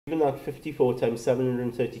Given that 54 times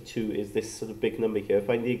 732 is this sort of big number here,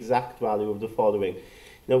 find the exact value of the following.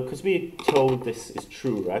 Now, because we're told this is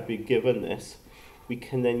true, right, we're given this, we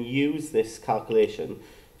can then use this calculation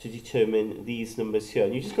to determine these numbers here.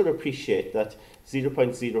 And you just got to appreciate that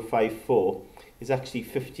 0.054 is actually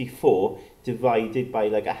 54 divided by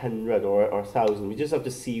like 100 or 1,000. We just have to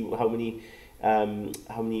see how many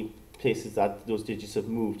places that those digits have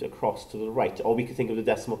moved across to the right, or we could think of the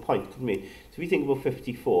decimal point, couldn't we? So if we think about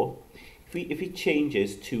 54, if it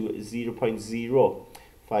changes to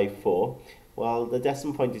 0.054, well, the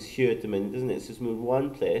decimal point is here at the minute, isn't it? So it's moved one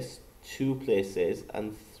place, two places,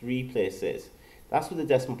 and three places. That's what the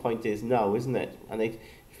decimal point is now, isn't it? And I'd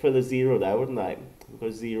fill a zero there, wouldn't I? I've got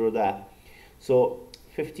a zero there. So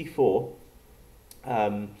 54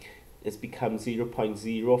 has become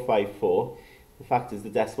 0.054. The fact is the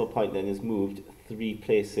decimal point then has moved three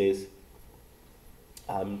places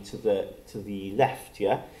to the left,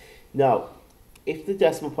 yeah? Now, if the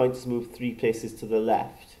decimal point has moved three places to the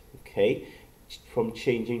left, okay, from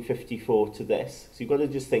changing 54 to this, so you've got to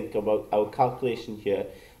just think about our calculation here.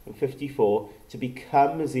 From 54 to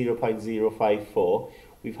become 0.054,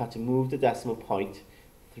 we've had to move the decimal point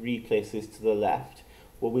three places to the left.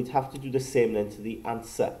 Well, we'd have to do the same then to the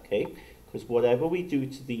answer, okay? Because whatever we do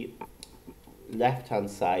to the left-hand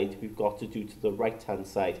side, we've got to do to the right-hand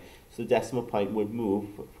side. So the decimal point would move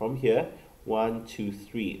from here, 1, 2,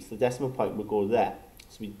 3. So the decimal point would go there.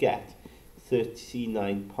 So we'd get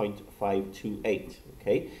 39.528.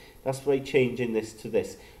 Okay, that's by changing this to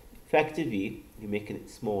this. Effectively, you're making it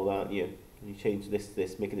smaller, aren't you? When you change this to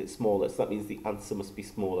this, making it smaller. So that means the answer must be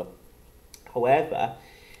smaller. However,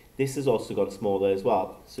 this has also gone smaller as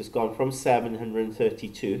well. So it's gone from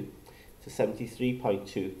 732 to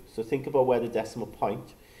 73.2. So think about where the decimal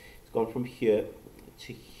point, it's gone from here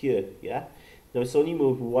to here, yeah? Now it's only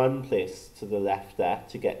moved one place to the left there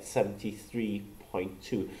to get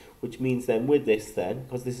 73.2, which means then with this then,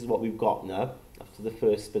 because this is what we've got now, after the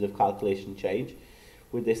first bit of calculation change,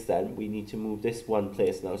 with this then, we need to move this one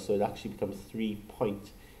place now, so it actually becomes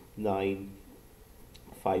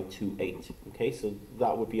 3.9528, okay? So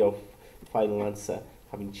that would be our final answer,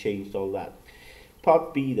 having changed all that.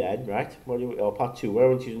 Part B then, right, or part 2, what I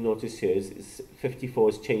want you to notice here is 54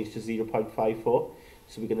 is changed to 0.54,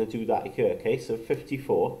 so we're going to do that here, okay, so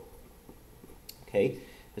 54, okay,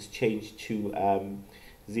 has changed to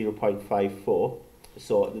 0.54,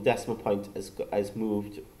 so the decimal point has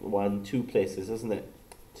moved two places, hasn't it,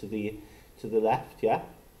 to the left, yeah,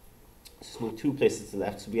 so it's moved two places to the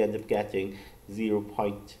left, so we end up getting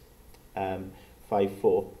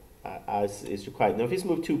 0.54. As is required. Now if it's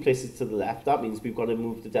moved two places to the left, that means we've got to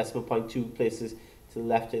move the decimal point two places to the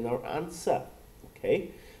left in our answer.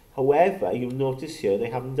 Okay. However, you'll notice here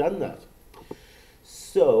they haven't done that.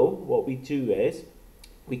 So what we do is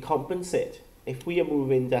we compensate. If we are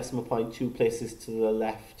moving decimal point two places to the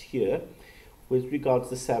left here, with regards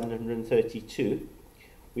to 732,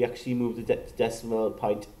 we actually move the decimal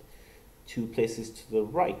point two places to the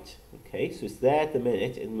right. Okay, so it's there at the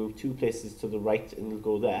minute, it'll move two places to the right and it'll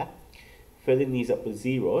go there, filling these up with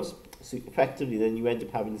zeros. So effectively then you end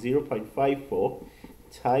up having 0.54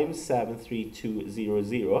 times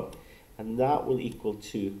 73200, and that will equal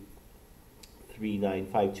to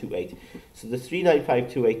 39528. So the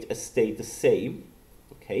 39528 has stayed the same.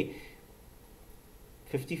 Okay,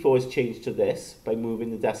 54 is changed to this by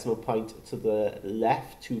moving the decimal point to the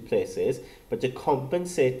left two places, but to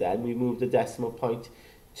compensate then we move the decimal point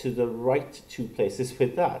to the right two places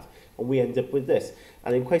with that, and we end up with this.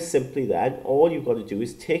 And then quite simply then, all you've got to do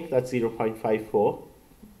is take that 0.54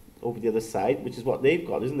 over the other side, which is what they've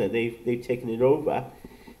got, isn't it? They've taken it over,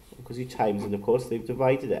 because you times it, of course, they've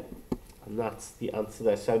divided it. And that's the answer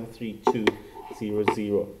there,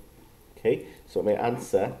 73200. Okay, so my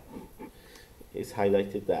answer is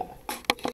highlighted there.